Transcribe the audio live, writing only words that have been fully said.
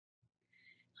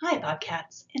Hi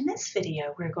Bobcats! In this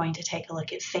video we're going to take a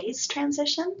look at phase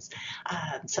transitions,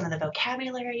 some of the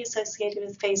vocabulary associated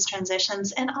with phase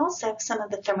transitions, and also some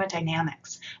of the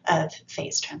thermodynamics of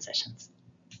phase transitions.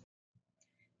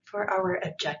 For our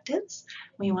objectives,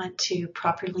 we want to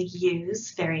properly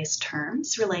use various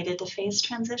terms related to phase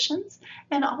transitions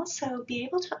and also be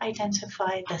able to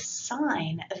identify the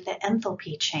sign of the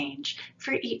enthalpy change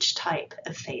for each type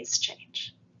of phase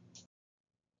change.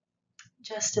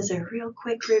 Just as a real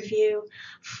quick review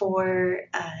for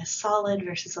a solid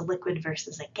versus a liquid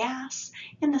versus a gas,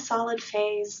 in the solid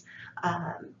phase,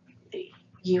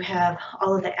 you have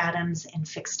all of the atoms in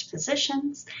fixed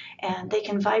positions, and they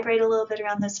can vibrate a little bit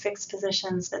around those fixed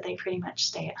positions, but they pretty much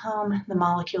stay at home. The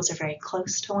molecules are very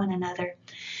close to one another.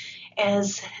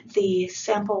 As the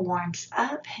sample warms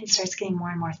up and starts getting more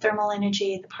and more thermal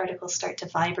energy, the particles start to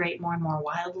vibrate more and more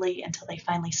wildly until they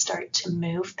finally start to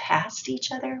move past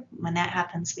each other. When that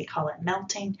happens, we call it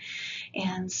melting.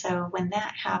 And so when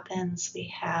that happens,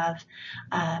 we have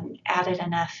added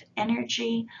enough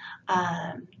energy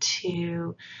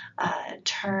to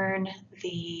turn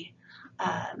the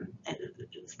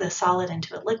solid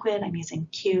into a liquid. I'm using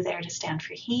Q there to stand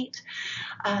for heat.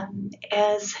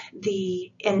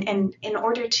 In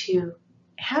order to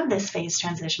have this phase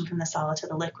transition from the solid to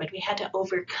the liquid, we had to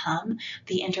overcome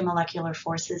the intermolecular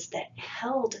forces that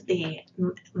held the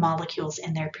molecules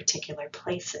in their particular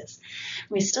places.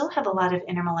 We still have a lot of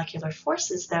intermolecular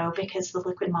forces though, because the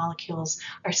liquid molecules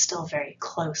are still very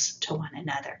close to one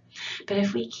another. But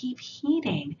if we keep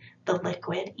heating the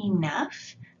liquid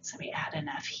enough, so we add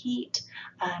enough heat,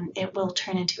 it will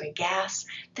turn into a gas.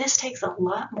 This takes a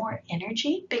lot more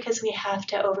energy because we have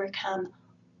to overcome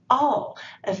all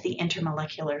of the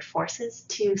intermolecular forces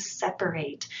to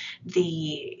separate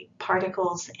the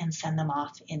particles and send them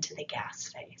off into the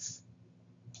gas phase.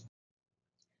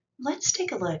 Let's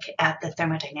take a look at the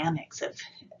thermodynamics of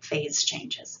phase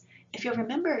changes. If you'll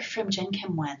remember from Gen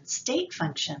Chem 1, state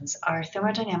functions are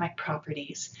thermodynamic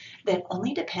properties that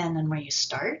only depend on where you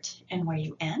start and where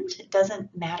you end. It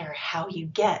doesn't matter how you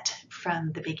get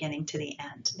from the beginning to the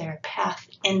end. They're path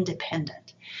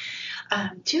independent.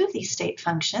 Two of these state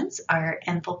functions are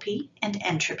enthalpy and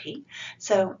entropy.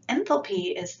 So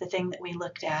enthalpy is the thing that we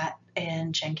looked at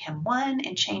in Gen Chem 1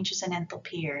 and changes in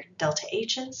enthalpy or delta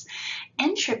H's.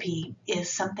 Entropy is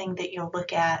something that you'll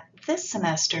look at this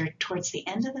semester towards the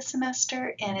end of the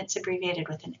semester, and it's abbreviated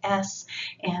with an S,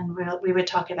 and we would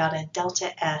talk about a delta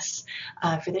S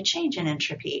for the change in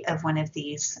entropy of one of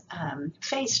these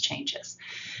phase changes.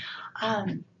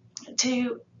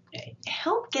 To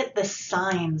help get the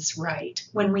signs right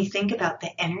when we think about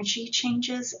the energy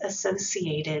changes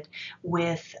associated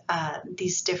with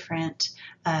these different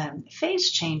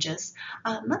phase changes,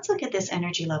 let's look at this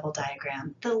energy level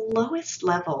diagram. The lowest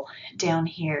level down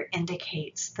here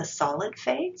indicates the solid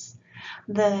phase.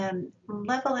 The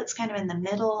level that's kind of in the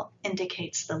middle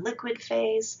indicates the liquid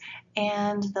phase,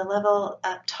 and the level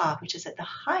up top, which is at the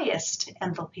highest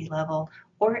enthalpy level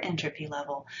or entropy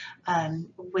level,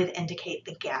 would indicate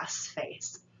the gas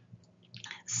phase.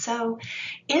 So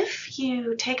if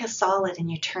you take a solid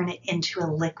and you turn it into a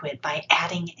liquid by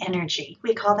adding energy,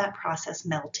 we call that process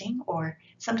melting or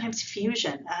sometimes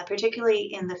fusion.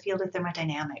 Particularly in the field of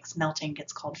thermodynamics, melting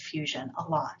gets called fusion a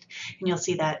lot. And you'll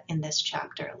see that in this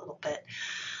chapter a little bit.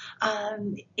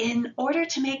 In order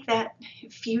to make that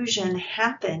fusion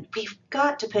happen, we've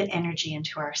got to put energy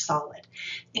into our solid.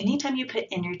 Anytime you put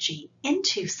energy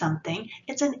into something,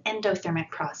 it's an endothermic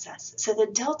process. So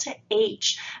the delta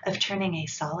H of turning a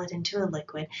solid into a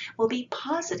liquid will be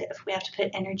positive. We have to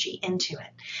put energy into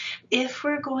it. If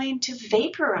we're going to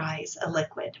vaporize a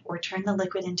liquid or turn the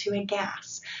liquid into a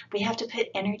gas, we have to put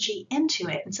energy into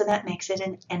it, and so that makes it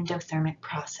an endothermic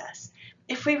process.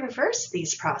 If we reverse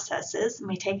these processes and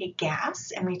we take a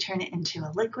gas and we turn it into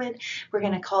a liquid, we're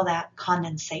going to call that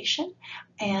condensation.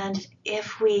 And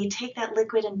if we take that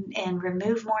liquid and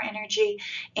remove more energy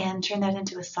and turn that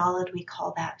into a solid, we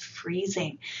call that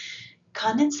freezing.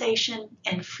 Condensation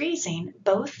and freezing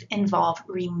both involve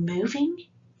removing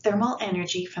thermal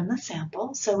energy from the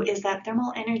sample. So as that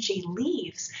thermal energy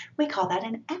leaves, we call that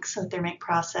an exothermic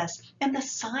process, and the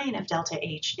sign of delta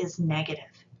H is negative.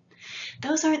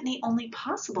 Those aren't the only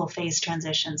possible phase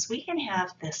transitions. We can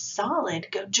have the solid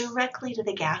go directly to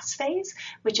the gas phase,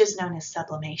 which is known as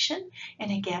sublimation.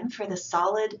 And again, for the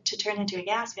solid to turn into a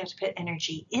gas, we have to put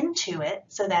energy into it,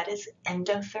 so that is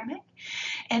endothermic.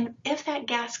 And if that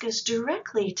gas goes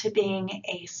directly to being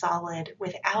a solid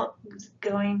without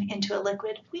going into a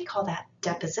liquid, we call that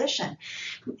deposition.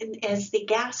 As the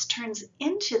gas turns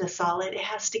into the solid, it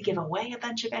has to give away a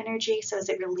bunch of energy. So as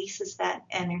it releases that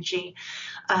energy,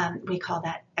 we call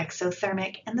that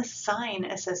exothermic, and the sign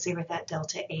associated with that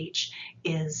delta H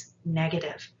is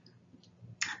negative.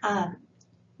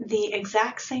 The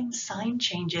exact same sign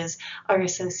changes are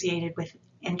associated with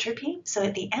entropy. So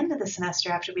at the end of the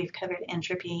semester, after we've covered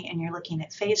entropy and you're looking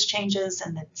at phase changes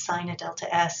and the sign of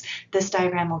delta S, this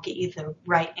diagram will get you the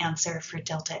right answer for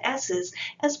delta S's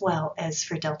as well as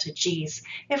for delta G's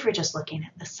if we're just looking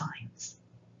at the signs.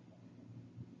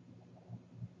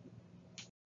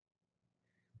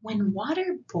 When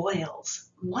water boils,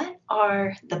 what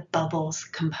are the bubbles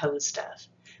composed of?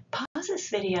 Pause this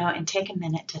video and take a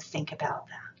minute to think about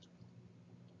that.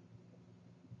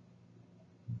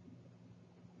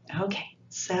 Okay,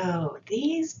 so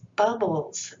these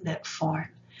bubbles that form,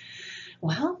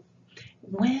 well,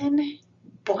 when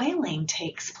boiling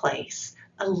takes place,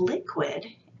 a liquid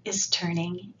is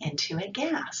turning into a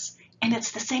gas. And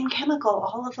it's the same chemical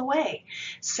all of the way.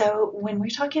 So when we're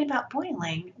talking about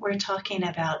boiling, we're talking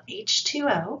about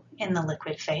H2O in the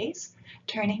liquid phase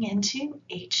turning into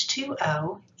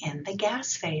H2O in the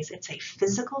gas phase. It's a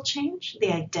physical change.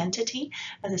 The identity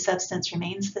of the substance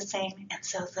remains the same. And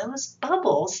so those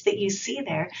bubbles that you see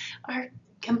there are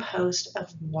composed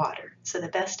of water. So the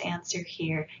best answer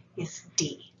here is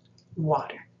D,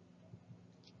 water.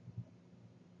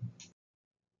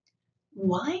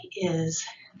 Why is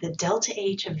the delta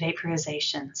H of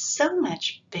vaporization so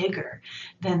much bigger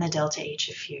than the delta H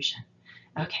of fusion?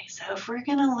 Okay, so if we're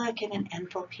going to look at an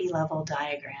enthalpy level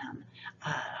diagram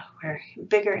where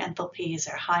bigger enthalpies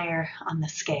are higher on the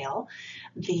scale,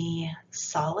 the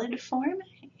solid form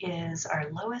is our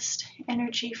lowest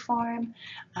energy form,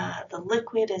 the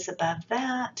liquid is above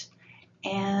that,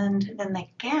 and then the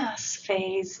gas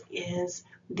phase is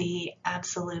the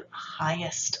absolute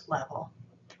highest level.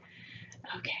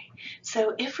 Okay,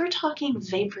 so if we're talking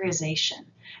vaporization,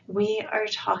 we are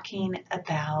talking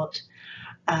about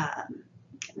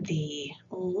the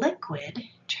liquid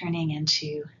turning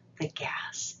into the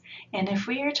gas. And if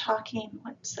we are talking,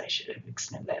 whoops, I should have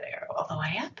extended that arrow all the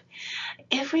way up.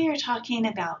 If we are talking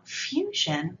about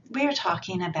fusion, we are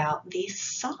talking about the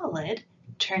solid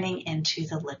turning into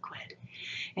the liquid.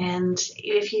 And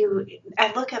if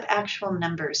I look up actual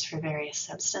numbers for various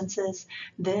substances,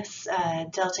 this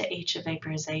delta H of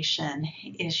vaporization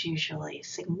is usually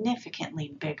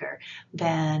significantly bigger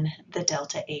than the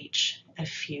delta H of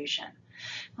fusion.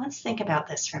 Let's think about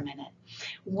this for a minute.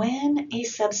 When a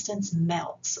substance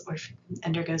melts or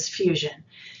undergoes fusion,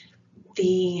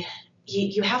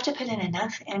 you have to put in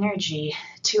enough energy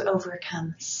to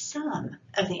overcome some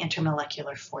of the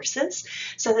intermolecular forces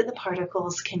so that the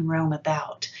particles can roam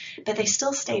about, but they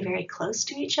still stay very close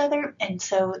to each other, and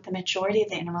so the majority of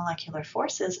the intermolecular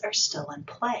forces are still in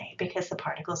play because the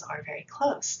particles are very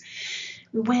close.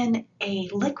 When a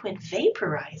liquid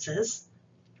vaporizes,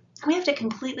 we have to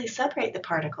completely separate the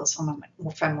particles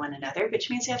from one another,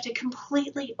 which means we have to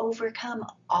completely overcome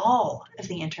all of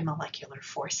the intermolecular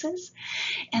forces.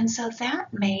 And so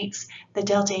that makes the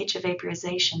delta H of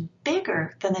vaporization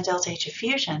bigger than the delta H of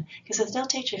fusion, because with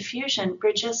delta H of fusion,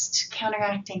 we're just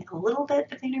counteracting a little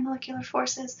bit of the intermolecular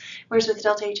forces, whereas with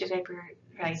delta H of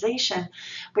vaporization,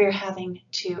 we're having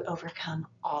to overcome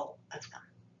all of them.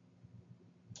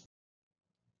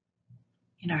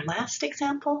 In our last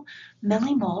example,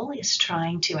 Millie-Mole is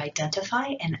trying to identify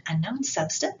an unknown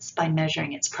substance by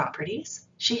measuring its properties.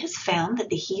 She has found that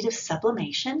the heat of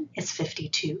sublimation is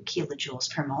 52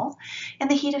 kilojoules per mole, and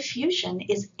the heat of fusion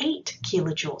is 8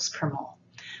 kilojoules per mole.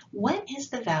 What is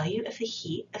the value of the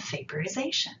heat of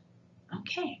vaporization?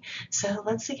 Okay, so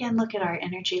let's again look at our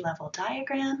energy level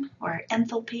diagram or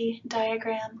enthalpy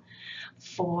diagram.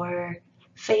 For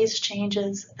phase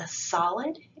changes, the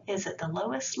solid is at the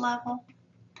lowest level.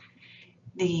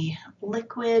 The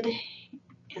liquid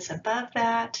is above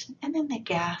that, and then the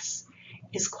gas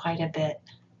is quite a bit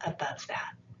above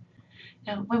that.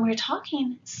 Now, when we're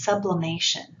talking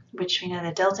sublimation, which we know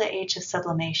the delta H of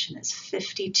sublimation is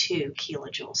 52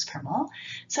 kilojoules per mole,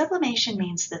 sublimation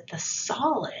means that the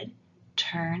solid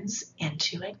turns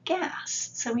into a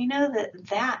gas. So we know that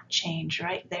that change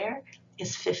right there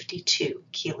is 52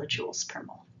 kilojoules per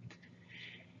mole.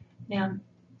 Now,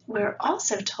 we're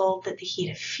also told that the heat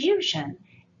of fusion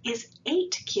is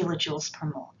 8 kilojoules per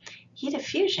mole. Heat of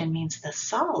fusion means the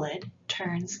solid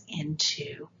turns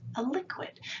into a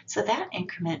liquid. So that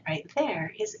increment right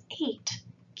there is 8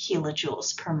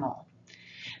 kilojoules per mole.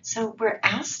 So we're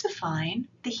asked to find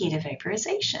the heat of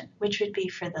vaporization, which would be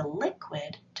for the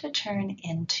liquid to turn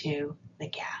into the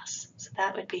gas. So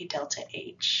that would be delta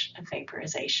H of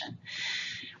vaporization.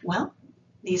 Well,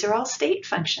 these are all state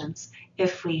functions.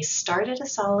 If we start at a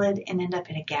solid and end up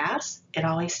at a gas, it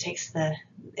always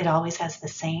has the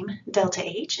same delta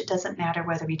H. It doesn't matter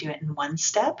whether we do it in one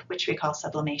step, which we call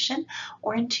sublimation,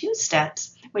 or in two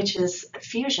steps, which is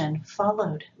fusion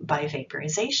followed by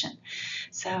vaporization.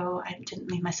 So I didn't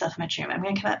leave myself much room. I'm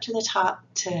going to come up to the top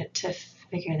to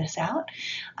figure this out.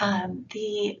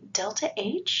 The delta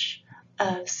H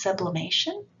of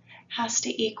sublimation has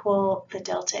to equal the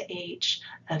delta H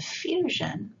of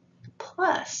fusion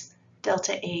plus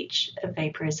delta H of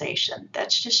vaporization.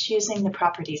 That's just using the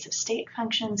properties of state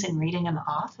functions and reading them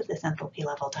off of this enthalpy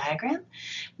level diagram.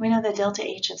 We know the delta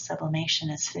H of sublimation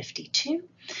is 52.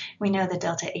 We know the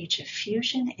delta H of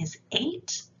fusion is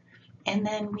 8. And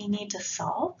then we need to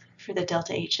solve for the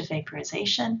delta H of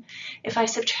vaporization. If I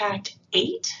subtract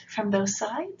 8 from both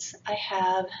sides, I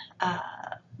have,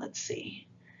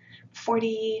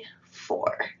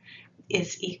 44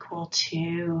 is equal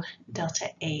to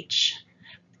delta H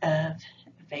of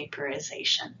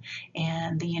vaporization.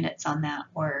 And the units on that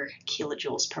were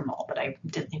kilojoules per mole, but I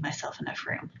didn't leave myself enough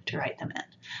room to write them in.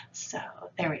 So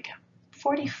there we go,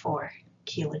 44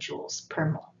 kilojoules per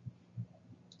mole.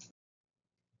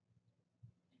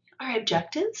 Our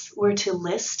objectives were to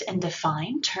list and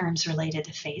define terms related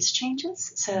to phase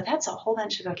changes. So that's a whole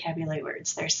bunch of vocabulary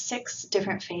words. There's 6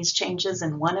 different phase changes,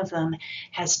 and one of them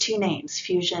has 2 names,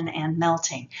 fusion and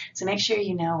melting. So make sure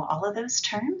you know all of those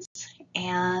terms,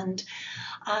 and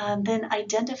then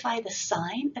identify the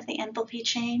sign of the enthalpy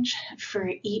change for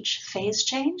each phase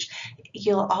change.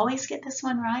 You'll always get this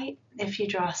one right if you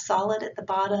draw a solid at the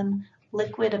bottom,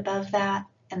 liquid above that,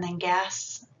 and then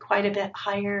gas quite a bit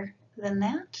higher than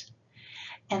that.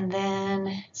 And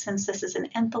then, since this is an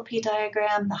enthalpy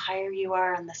diagram, the higher you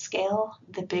are on the scale,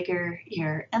 the bigger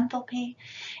your enthalpy.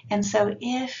 And so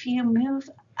if you move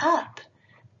up,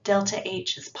 delta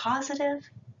H is positive.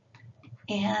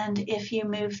 And if you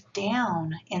move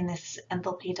down in this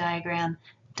enthalpy diagram,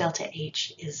 delta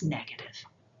H is negative.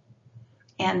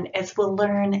 And as we'll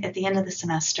learn at the end of the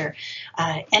semester,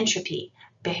 entropy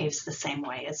behaves the same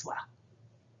way as well.